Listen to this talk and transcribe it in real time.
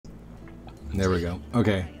There we go.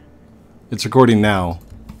 Okay. It's recording now.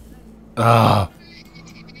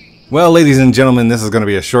 Well, ladies and gentlemen, this is going to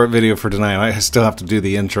be a short video for tonight. I still have to do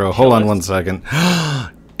the intro. Hold on one second.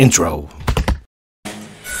 Intro.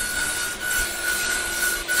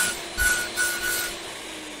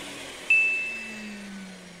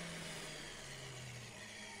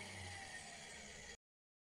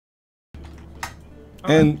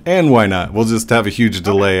 And why not? We'll just have a huge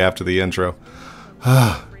delay after the intro.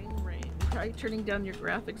 Try turning down your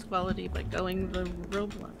graphics quality by going the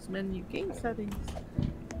Roblox menu game settings.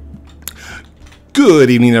 Good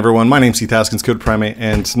evening, everyone. My name's Heath, Haskins, Code Primate,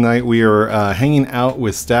 and tonight we are hanging out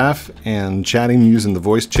with staff and chatting using the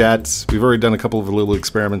voice chats. We've already done a couple of little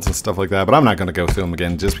experiments and stuff like that, but I'm not going to go through them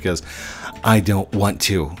again just because I don't want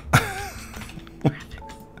to.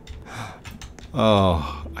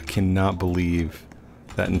 Oh, I cannot believe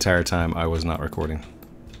that entire time I was not recording.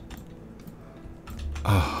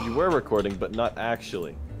 Oh. You were recording, but not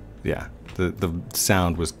actually. Yeah, the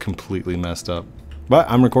sound was completely messed up. But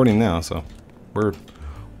I'm recording now, so we're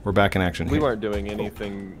back in action here. We weren't doing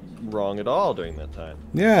anything wrong at all during that time.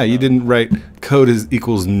 Yeah, you didn't write code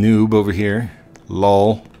equals noob over here.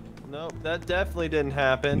 Lol. Nope, that definitely didn't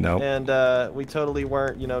happen. Nope. And we totally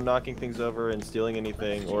weren't, knocking things over and stealing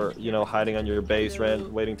anything, or hiding on your base,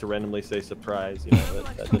 waiting to randomly say surprise.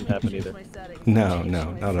 That didn't happen either. No,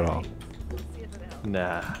 not at all.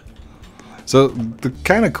 Nah. So the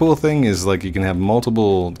kind of cool thing is like you can have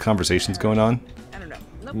multiple conversations going on. I don't know.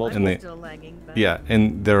 And they, still lagging, but... yeah,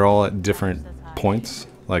 and they're all at different points.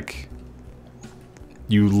 Like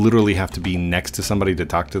you literally have to be next to somebody to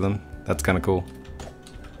talk to them. That's kind of cool.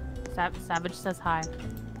 Savage says hi.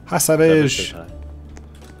 Hi, Savage.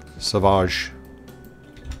 Savage.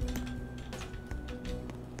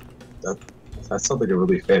 That sounds like a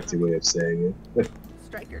really fancy way of saying it.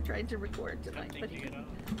 Striker tried to record tonight, but he couldn't.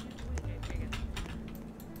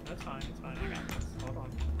 That's fine, I got this. Hold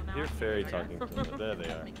on. You're fairy talking to them. There they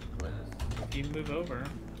are. If you move over,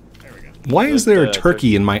 there we go. Why is there a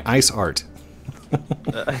turkey in my ice art?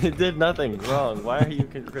 It did nothing wrong. Why are you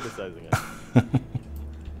criticizing it?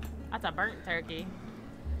 That's a burnt turkey.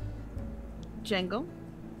 Django,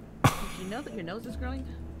 did you know that your nose is growing?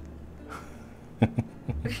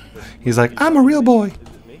 He's like, I'm a real boy. Is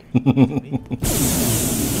it me?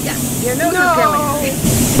 Yeah, your nose is growing.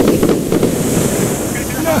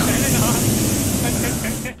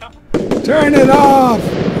 Turn it off!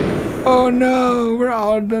 Oh no, we're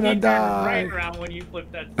all gonna die. Right around when you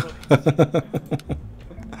flip that switch.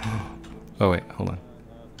 Oh wait, hold on.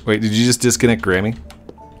 Wait, did you just disconnect Grammy?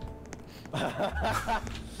 I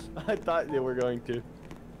thought they were going to.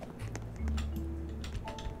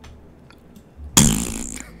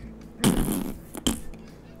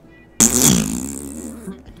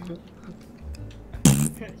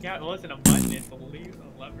 Yeah, it wasn't a button, it's a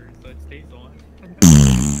lever, so it stays on.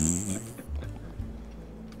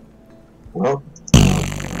 Well,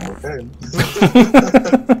 okay.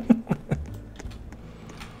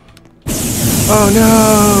 Oh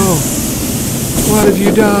no! What have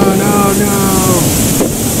you done? Oh no!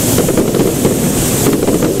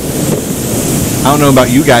 I don't know about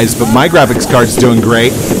you guys, but my graphics card's doing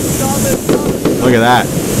great. Look at that.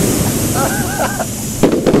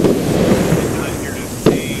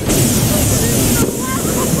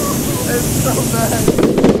 It's so bad.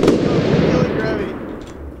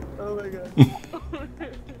 Oh my god.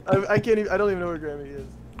 I can't even. I don't even know where Grammy is.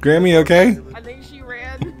 Grammy, okay? I think she ran.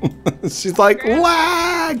 She's like,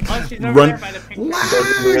 lag! Oh, she's over Run. there by the pink You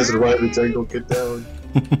guys are right to Jungle, get down.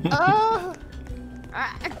 Ah!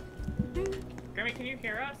 Grammy, can you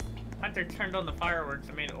hear us? Hunter turned on the fireworks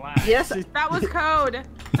and made it last. Yes, That was code.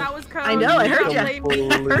 That was code. I know, I heard ya. you.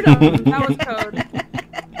 I heard him. That was code.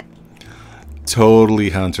 Totally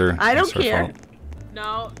Hunter. I don't It's her care. fault.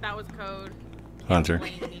 No, that was code. Hunter.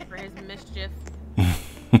 Blame me for his mischief.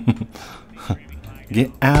 Get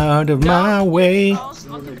out of my way. Oh,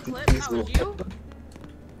 I'll do the clip. That was you?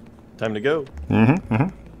 Time to go.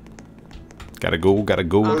 Gotta go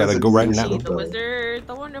right now. The wizard,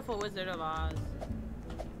 the wonderful Wizard of Oz.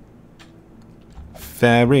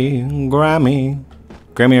 Fairy Grammy.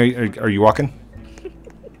 Grammy, are you walking?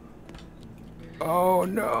 Oh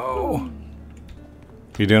no.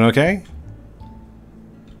 You doing okay?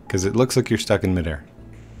 Because it looks like you're stuck in midair.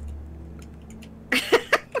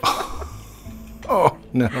 Oh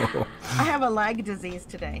no. I have a lag disease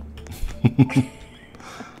today.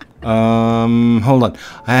 Hold on.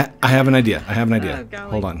 I have an idea. Oh,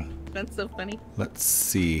 golly. Hold on. That's so funny. Let's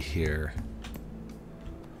see here.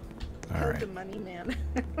 All Oh, right. the money man.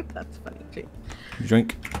 That's funny too.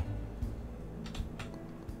 Drink.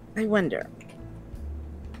 I wonder.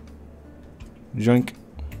 Joink.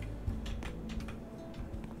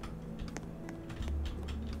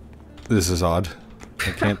 This is odd.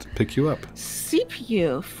 I can't pick you up.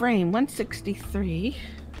 CPU frame 163.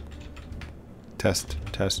 Test,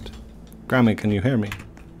 test. Grammy, can you hear me?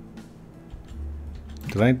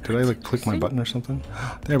 Did I like click my button or something?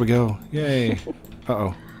 There we go. Yay.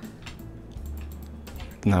 Uh-oh.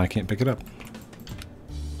 No, I can't pick it up.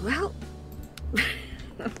 Well,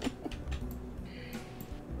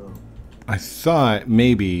 I thought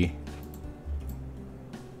maybe...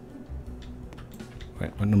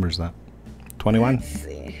 Wait, what number is that? 21? let's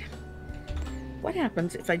see. What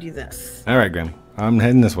happens if I do this? Alright, Grammy. I'm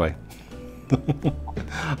heading this way.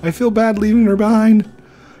 I feel bad leaving her behind.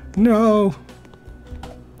 No.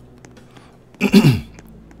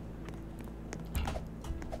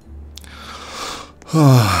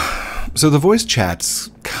 So the voice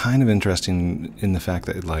chat's kind of interesting in the fact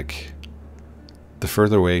that, like, the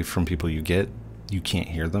further away from people you get, you can't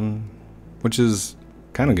hear them, which is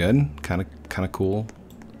kind of good, kind of cool.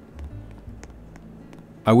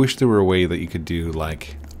 I wish there were a way that you could do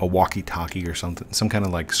like a walkie-talkie or something, some kind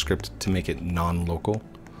of like script to make it non-local,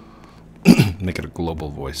 make it a global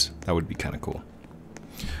voice. That would be kind of cool.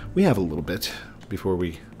 We have a little bit before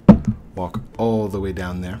we walk all the way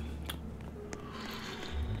down there.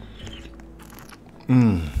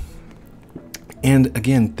 And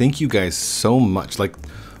again, thank you guys so much. Like,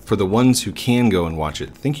 for the ones who can go and watch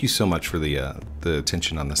it, thank you so much for the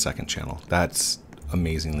attention on the second channel. That's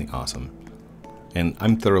amazingly awesome. And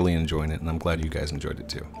I'm thoroughly enjoying it, and I'm glad you guys enjoyed it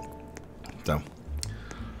too. So.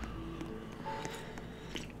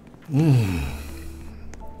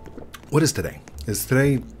 What is today? Is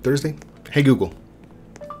today Thursday? Hey Google.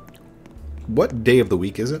 What day of the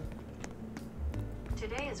week is it?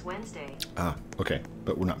 Today is Wednesday. Ah, okay.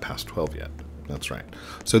 But we're not past 12 yet. That's right.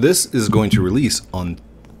 So this is going to release on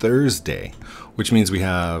Thursday, which means we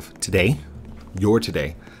have today, your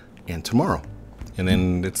today, and tomorrow. And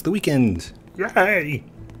then it's the weekend. Yay!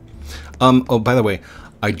 Oh, by the way,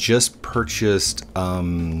 I just purchased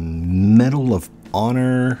Medal of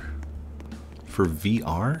Honor for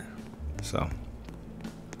VR. So.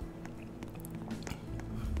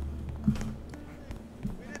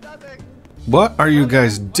 What are you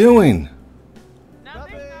guys doing?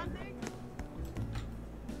 Nothing.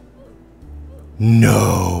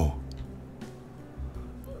 No.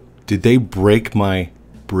 Did they break my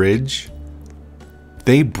bridge?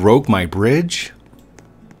 They broke my bridge?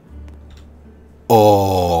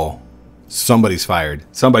 Oh. Somebody's fired.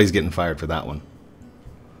 Somebody's getting fired for that one.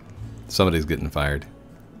 Somebody's getting fired.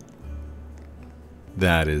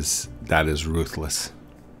 That is ruthless.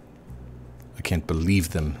 I can't believe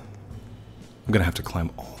them. I'm gonna have to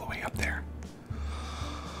climb all the way up there.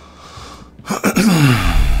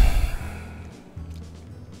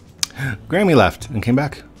 Grammy left and came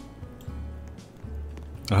back.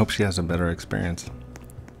 I hope she has a better experience.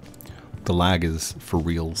 The lag is for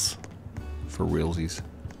reals. For realsies.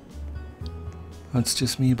 It's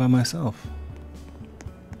just me by myself.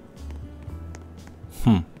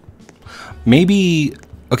 Maybe...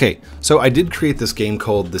 Okay, so I did create this game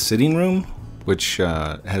called The Sitting Room, which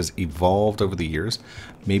has evolved over the years.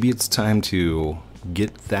 Maybe it's time to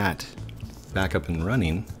get that back up and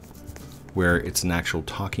running, where it's an actual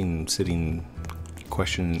talking, sitting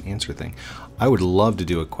question and answer thing. I would love to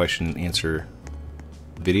do a question and answer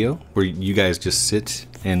video where you guys just sit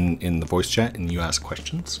in the voice chat and you ask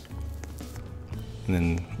questions. And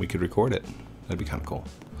then we could record it. That'd be kind of cool.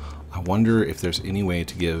 I wonder if there's any way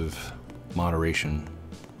to give moderation.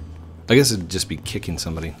 I guess it'd just be kicking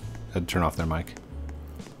somebody. I'd turn off their mic.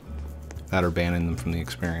 That or banning them from the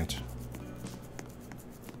experience.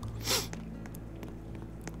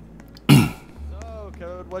 So,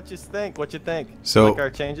 Code, what you think? What you think? So, like our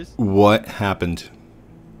changes? What happened?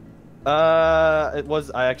 It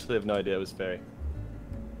was. I actually have no idea. It was fairy.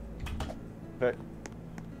 Fairy.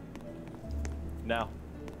 Now.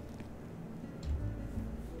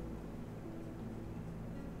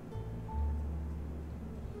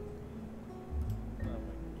 Oh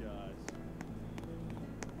my gosh.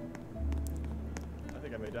 I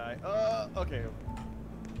think I may die. Okay.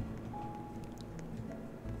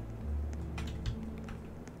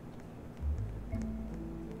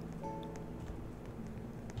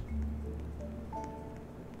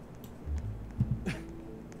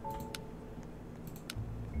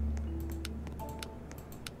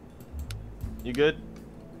 You good?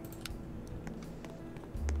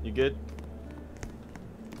 You good?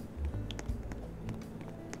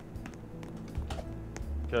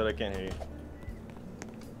 Code, I can't hear you.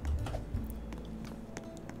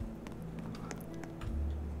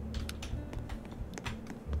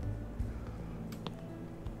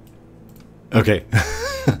 Okay.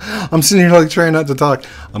 I'm sitting here like trying not to talk.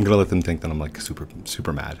 I'm gonna let them think that I'm like super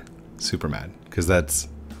mad. Super mad. Because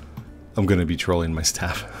I'm gonna be trolling my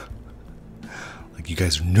staff. Like, you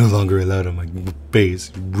guys are no longer allowed on my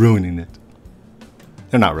base. You're ruining it.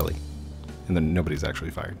 They're not really. And then nobody's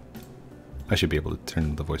actually fired. I should be able to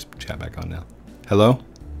turn the voice chat back on now. Hello?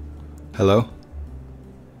 Hello?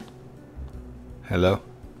 Hello?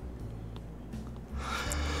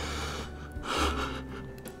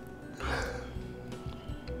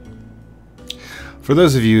 For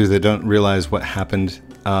those of you that don't realize what happened,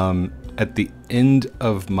 at the end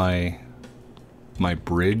of my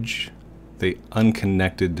bridge, they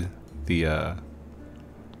unconnected the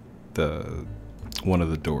one of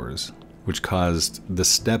the doors, which caused the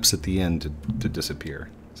steps at the end to disappear.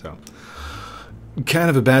 So, kind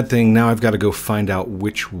of a bad thing. Now I've got to go find out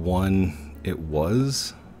which one it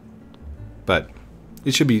was, but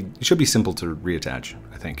it should be simple to reattach,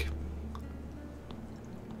 I think.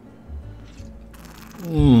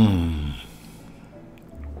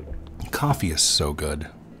 Coffee is so good.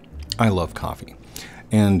 I love coffee.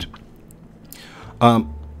 And a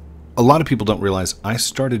lot of people don't realize I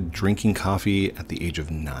started drinking coffee at the age of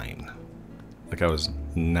 9. Like, I was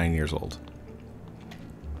 9 years old.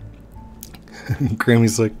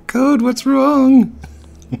 Grammy's like, Code, what's wrong?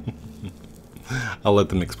 I'll let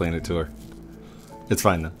them explain it to her. It's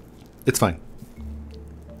fine though. It's fine.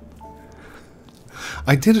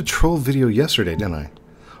 I did a troll video yesterday, didn't I?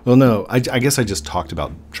 Well, no, I guess I just talked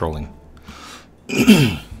about trolling.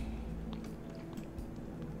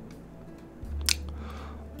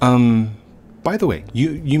 By the way,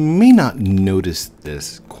 you may not notice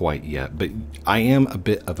this quite yet, but I am a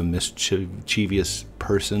bit of a mischievous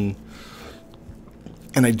person.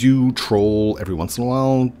 And I do troll every once in a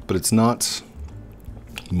while, but it's not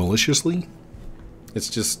maliciously. It's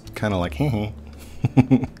just kind of like, heh.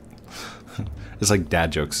 It's like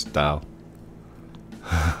dad joke style.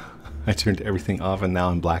 I turned everything off and now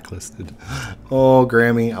I'm blacklisted. Oh,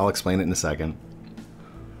 Grammy, I'll explain it in a second.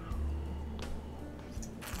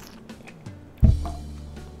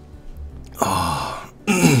 Oh.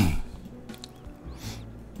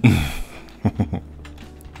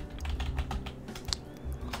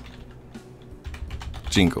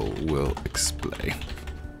 Jingle will explain.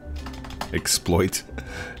 Exploit.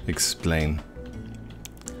 Explain.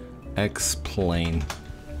 Explain.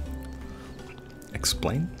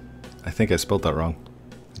 Explain? I think I spelled that wrong.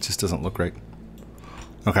 It just doesn't look right.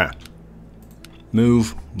 Okay.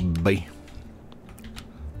 Move B.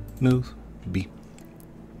 Move B.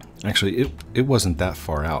 Actually, it wasn't that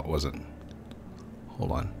far out, was it?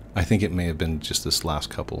 Hold on. I think it may have been just this last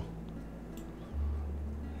couple.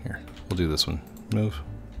 Here, we'll do this one. Move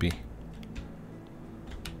B.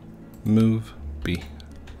 Move B.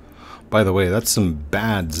 By the way, that's some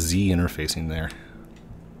bad Z interfacing there.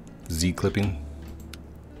 Z clipping.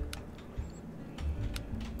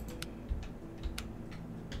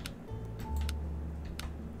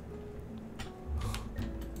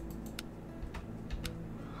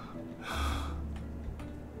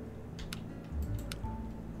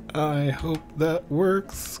 I hope that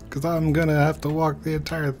works, because I'm gonna have to walk the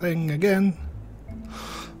entire thing again.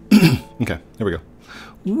 Okay, here we go.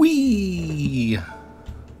 Whee!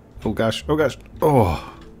 Oh gosh, oh gosh,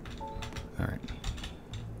 oh! Alright.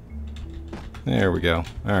 There we go.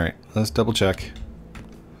 Alright, let's double check.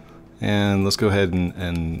 And let's go ahead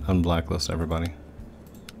and unblacklist everybody.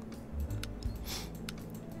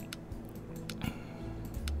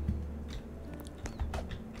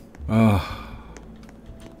 Oh.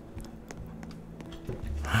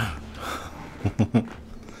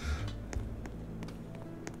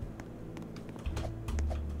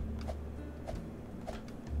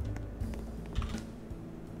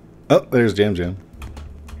 Oh, there's Jam Jam.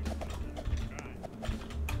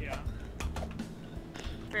 Yeah.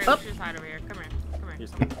 Fairy, Oh. you should hide over here. Come here. Come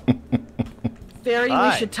here. Fairy, we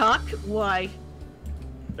Hi. should talk? Why?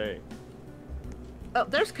 Hey, Oh,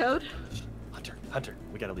 there's Code. Hunter,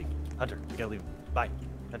 we gotta leave. Hunter, we gotta leave. Bye.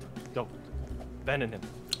 Hunter, go. Abandon him.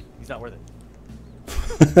 He's not worth it.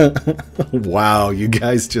 Wow, you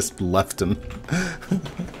guys just left him.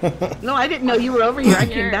 No, I didn't know you were over here. I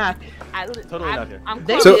came Here. back. Totally not here. I'm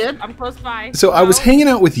They close. did. I'm close by. So I was No. hanging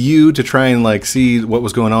out with you to try and like see what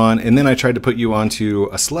was going on, and then I tried to put you onto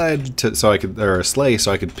a sled so I could, or a sleigh,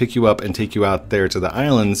 so I could pick you up and take you out there to the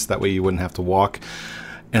islands. That way you wouldn't have to walk.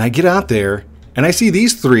 And I get out there, and I see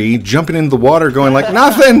these three jumping into the water, going like,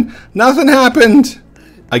 "Nothing, nothing happened."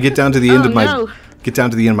 I get down to the end Oh, of my no. get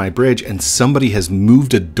down to the end of my bridge, and somebody has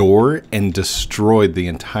moved a door and destroyed the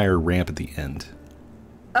entire ramp at the end.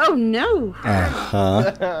 Oh no.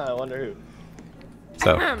 Uh-huh. I wonder who.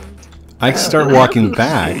 So I start walking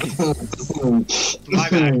back. My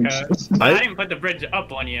bad, Code. I didn't put the bridge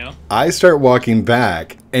up on you. I start walking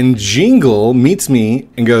back, and Jingle meets me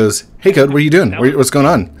and goes, "Hey, Code, what are you doing? What's going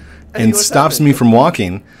on?" And stops me from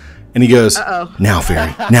walking, and he goes, "Now,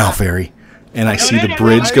 Fairy, now, Fairy." And I see the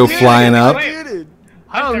bridge go flying up,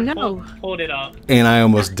 Oh, no. Pulled it up. and I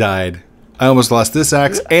almost died. I almost lost this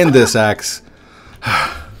axe and this axe.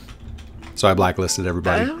 So I blacklisted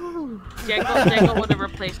everybody. Oh. Jangle would have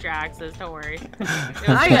replaced your axes, don't worry.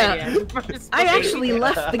 I actually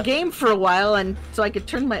left the game for a while, and so I could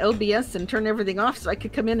turn my OBS and turn everything off so I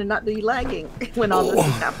could come in and not be lagging when all this was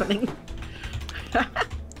happening.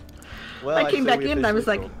 Well, I came say back we in and I was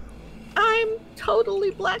like, officially I'm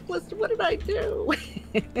totally blacklisted. What did I do?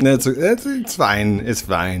 It's fine. It's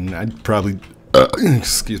fine. I'd probably,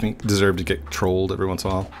 excuse me, deserve to get trolled every once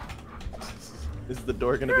in a while. Is the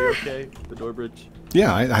door gonna be okay? The door bridge?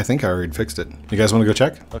 Yeah, I think I already fixed it. You guys want to go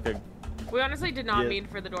check? Okay. We honestly did not Yeah. mean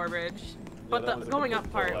for the door bridge, but that the was a going up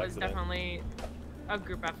complete part total was accident. definitely a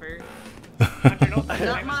group effort.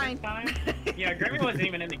 Not mine. Yeah, Grimmy wasn't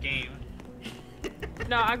even in the game.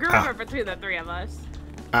 No, a group effort between the three of us.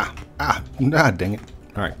 Dang it.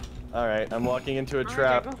 All right. All right. I'm walking into a Alright,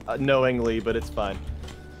 trap Jacob. knowingly, but it's fine.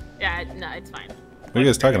 Yeah, no, it's fine. What are you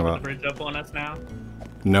guys talking Put about? the bridge up on us now.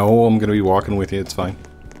 No, I'm gonna be walking with you. It's fine.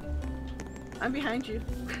 I'm behind you.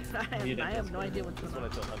 You did I have this. no idea what's That's going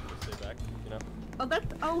when I on. told Hunter to stay back. You know. Oh, that's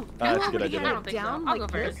it's you a good already idea. had I don't it think so. down I'll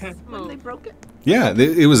like go this first. when they Move. broke it. Yeah,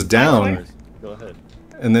 it was down, Go ahead.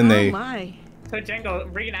 and then Oh they. my! So Django,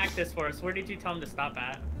 reenact this for us. Where did you tell him to stop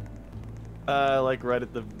at? Like right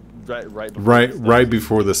at the right before Right- the steps. right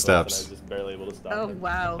before the And steps. I was just barely able to stop Oh him.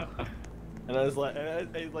 wow! And I was like,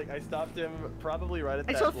 I stopped him probably right at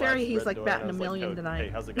I that told Fairy last he's red like door, batting and I a was like, million "Code, tonight." Hey,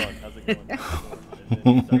 how's it going? How's it going? How's it going? And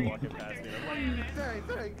then he started walking past me. And I'm like, Fairy,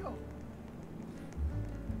 Fairy, go.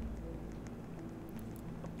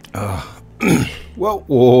 Whoa,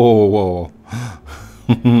 whoa, whoa.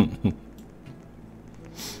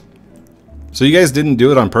 So you guys didn't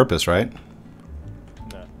do it on purpose, right?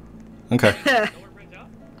 No. Okay. Door bridge up?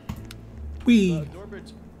 Wee. Door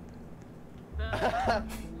bridge.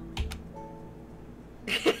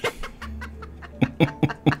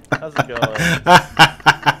 How's it going?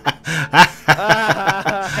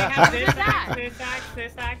 I have this axe, this axe,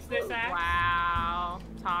 this axe, this axe. Wow,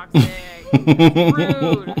 toxic,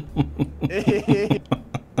 rude.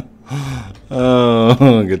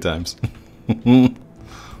 Oh, good times.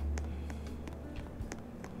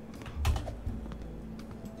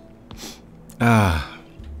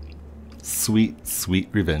 Sweet, sweet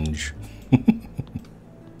revenge.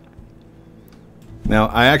 Now,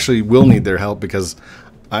 I actually will need their help because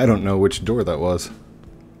I don't know which door that was.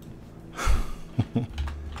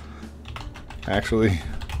 Actually.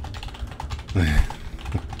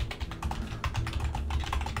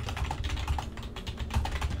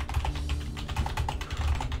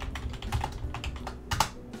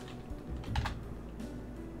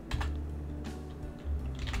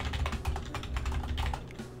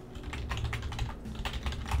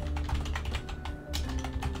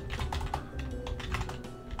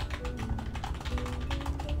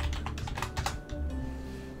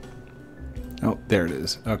 Oh, there it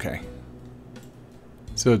is. Okay.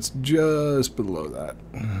 So it's just below that.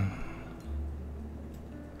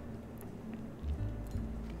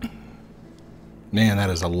 Man, that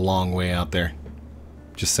is a long way out there.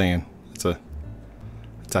 Just saying. It's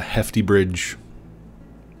a hefty bridge.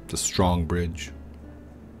 It's a strong bridge.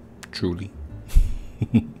 Truly.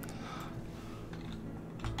 Keep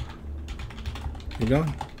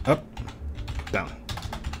going. Up. Down.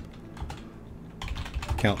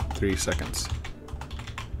 Count 3 seconds.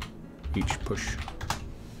 Each push.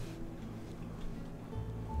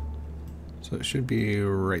 So it should be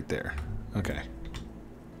right there. Okay.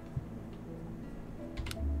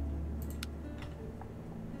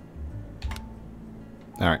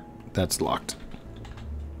 Alright, that's locked.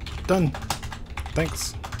 Done.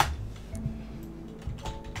 Thanks.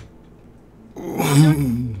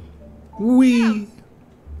 Wee.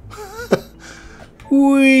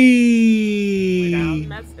 Wee.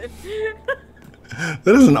 Message.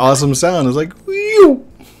 That is an awesome sound. It's like, wee.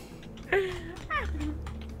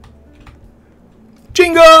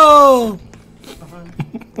 Jingle!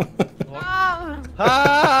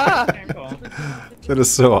 Ah! Okay, cool. That is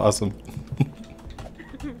so awesome.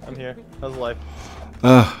 I'm here. How's life?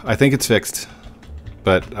 I think it's fixed,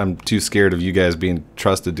 but I'm too scared of you guys being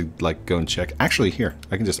trusted to like go and check. Actually, here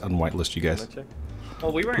I can just unwhitelist you guys. Can I check?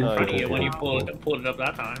 Well, we were in Oh, front of you cool. when you pulled it up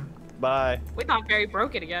that time. Bye. We thought Gary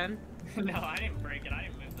broke it again. No, I didn't break it. I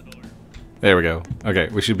didn't move the door. There we go. Okay,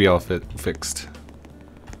 we should be all fixed.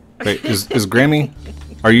 Wait, is Grammy?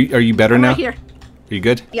 Are you better I'm now? right here. Are you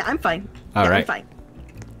good? Yeah, I'm fine. All yeah, right. I'm fine.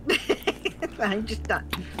 I'm just not.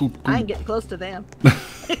 I ain't getting close to them.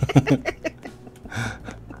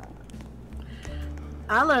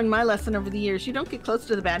 I learned my lesson over the years. You don't get close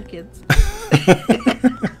to the bad kids.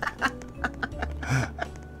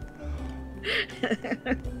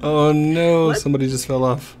 Oh no! What? Somebody just fell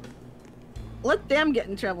off. Let them get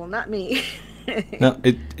in trouble, not me. No,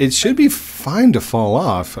 it should be fine to fall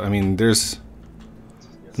off. I mean, there's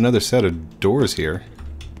another set of doors here.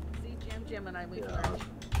 See, Jim and I, we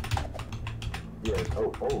Yeah.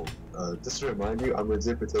 Just to remind you, I'm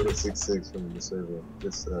legit Potato66 from the server.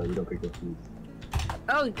 Just you don't get confused.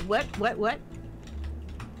 Oh, what?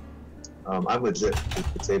 I'm legit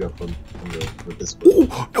Potato from the Discord. Ooh,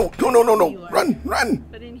 no! Run!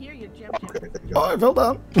 But in here, you're Jim. Okay, there you Oh, go. I fell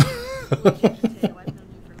down. I've known you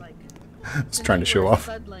for like. Just trying to show off.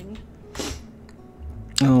 Fuddling.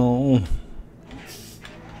 Oh.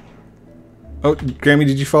 Oh, Grammy,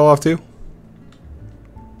 did you fall off too?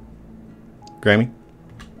 Grammy?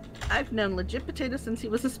 I've known legit potato since he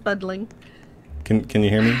was a spudling. Can you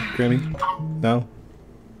hear me, Grammy? No?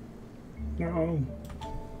 No.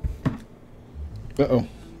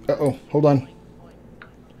 Uh-oh. Hold on.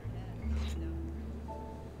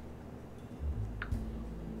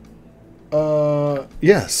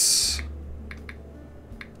 Yes.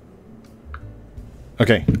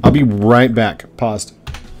 Okay, I'll be right back. Paused.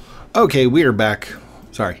 Okay, we are back.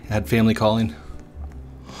 Sorry, I had family calling.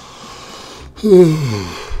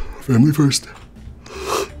 Family first.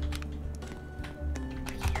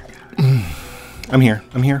 I'm here.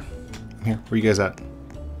 Where are you guys at?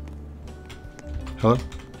 Hello?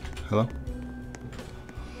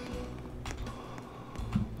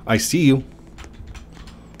 I see you.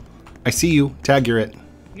 Tag, you're it.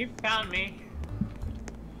 You found me.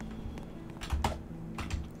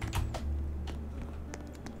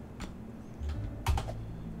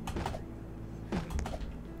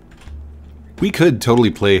 We could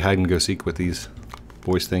totally play hide and go seek with these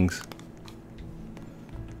voice things.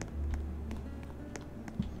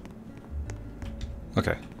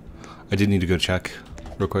 Okay. I did need to go check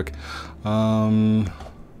real quick.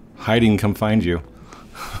 Hiding, come find you.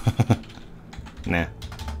 Nah.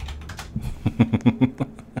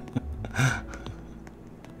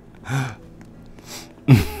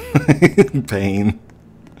 Pain.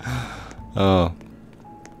 Oh.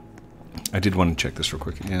 I did want to check this real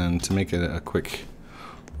quick, and to make it a quick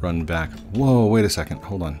run back. Whoa, wait a second.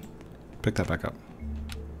 Hold on. Pick that back up.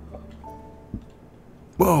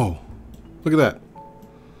 Whoa! Look at that.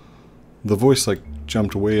 The voice, like,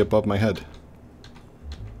 jumped way above my head.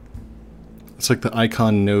 It's like the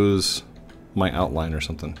icon knows my outline or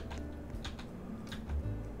something.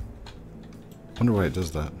 Wonder why it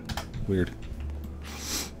does that. Weird.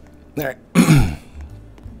 Alright.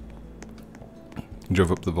 Drove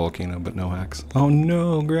up the volcano, but no hacks. Oh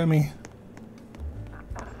no, Grammy.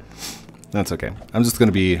 That's okay. I'm just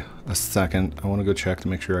gonna be a second. I want to go check to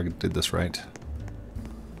make sure I did this right.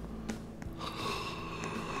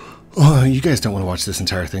 Oh, you guys don't want to watch this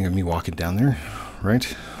entire thing of me walking down there,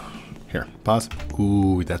 right? Here, pause.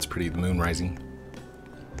 Ooh, that's pretty. The moon rising.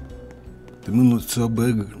 The moon looks so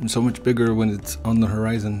big, so much bigger when it's on the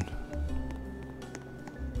horizon.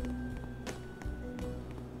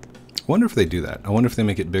 I wonder if they do that. I wonder if they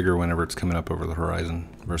make it bigger whenever it's coming up over the horizon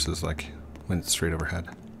versus like when it's straight overhead.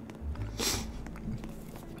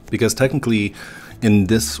 Because technically in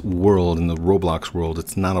this world, in the Roblox world,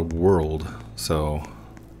 it's not a world. So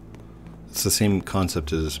it's the same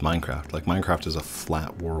concept as Minecraft. Like Minecraft is a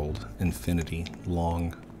flat world, infinity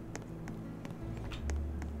long.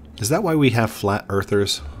 Is that why we have flat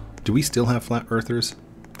earthers? Do we still have flat earthers?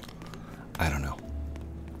 I don't know.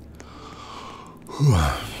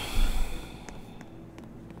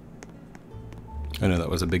 I know that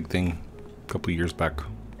was a big thing a couple years back,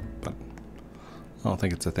 but I don't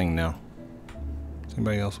think it's a thing now. Is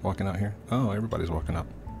anybody else walking out here? Oh, everybody's walking up.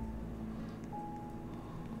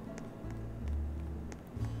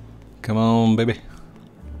 Come on, baby.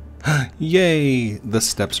 Yay! The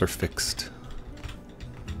steps are fixed.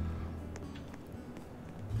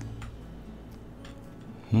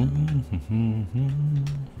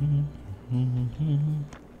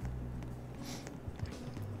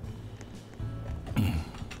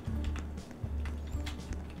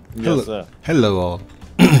 Yes, sir. Hello all.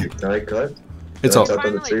 Can I cut? It's Can I all cut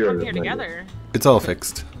on the Finally tree or come here not yet? together. it's all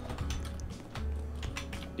fixed.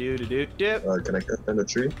 Do. Can I cut on the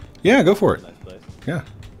tree? Yeah, go for it. Nice place. Yeah.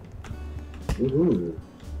 Woohoo.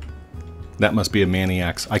 That must be a Manny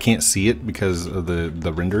axe. I can't see it because of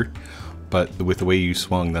the render, but with the way you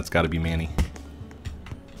swung, that's got to be Manny.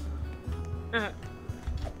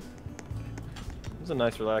 a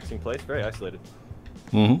nice, relaxing place. Very isolated.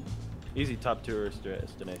 Mm-hmm. Easy top tourist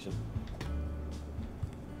destination.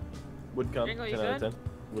 Would come. Jingle, 10 you out of good? 10.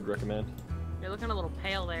 Would recommend. You're looking a little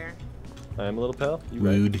pale there. I am a little pale. You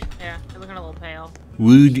Would. right. Yeah, you're looking a little pale.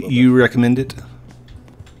 Would you recommend it?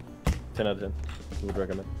 10 out of 10. Would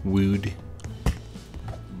recommend. Would.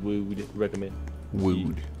 Would recommend.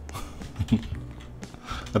 Would.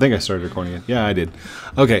 I think I started recording it. Yeah, I did.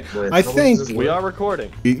 Okay, Wait, I how long think does this We work? are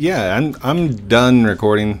recording. yeah, I'm done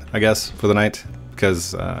recording, I guess, for the night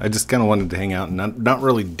because I just kind of wanted to hang out and not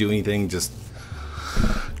really do anything, just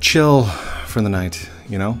chill for the night,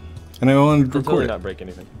 you know. And I wanted to Totally record. not break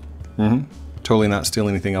anything. Mm-hmm. Totally not steal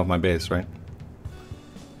anything off my base, right?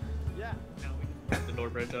 Yeah. No, we just put the door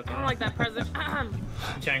bridge up. I don't like that present.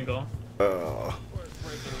 Jangle. I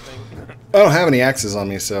don't have any axes on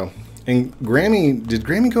me, so. And Grammy, did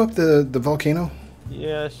Grammy go up the volcano?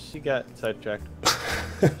 Yeah, she got sidetracked.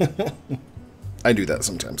 I do that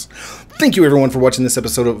sometimes. Thank you everyone for watching this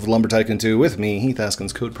episode of Lumber Tycoon 2 with me, Heath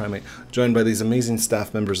Haskins, Code Primate, joined by these amazing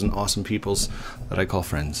staff members and awesome peoples that I call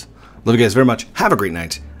friends. Love you guys very much. Have a great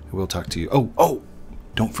night. I will talk to you. Oh,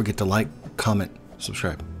 don't forget to like, comment,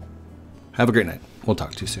 subscribe. Have a great night. We'll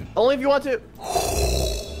talk to you soon. Only if you want to.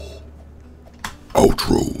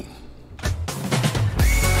 Outro.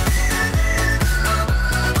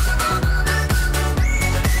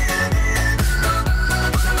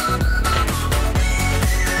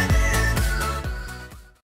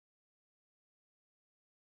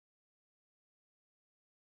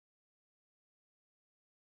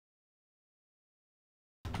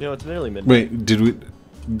 You know, it's nearly midnight. Wait, did we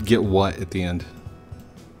get what at the end?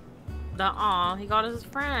 The aw, he got his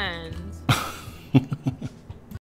friends.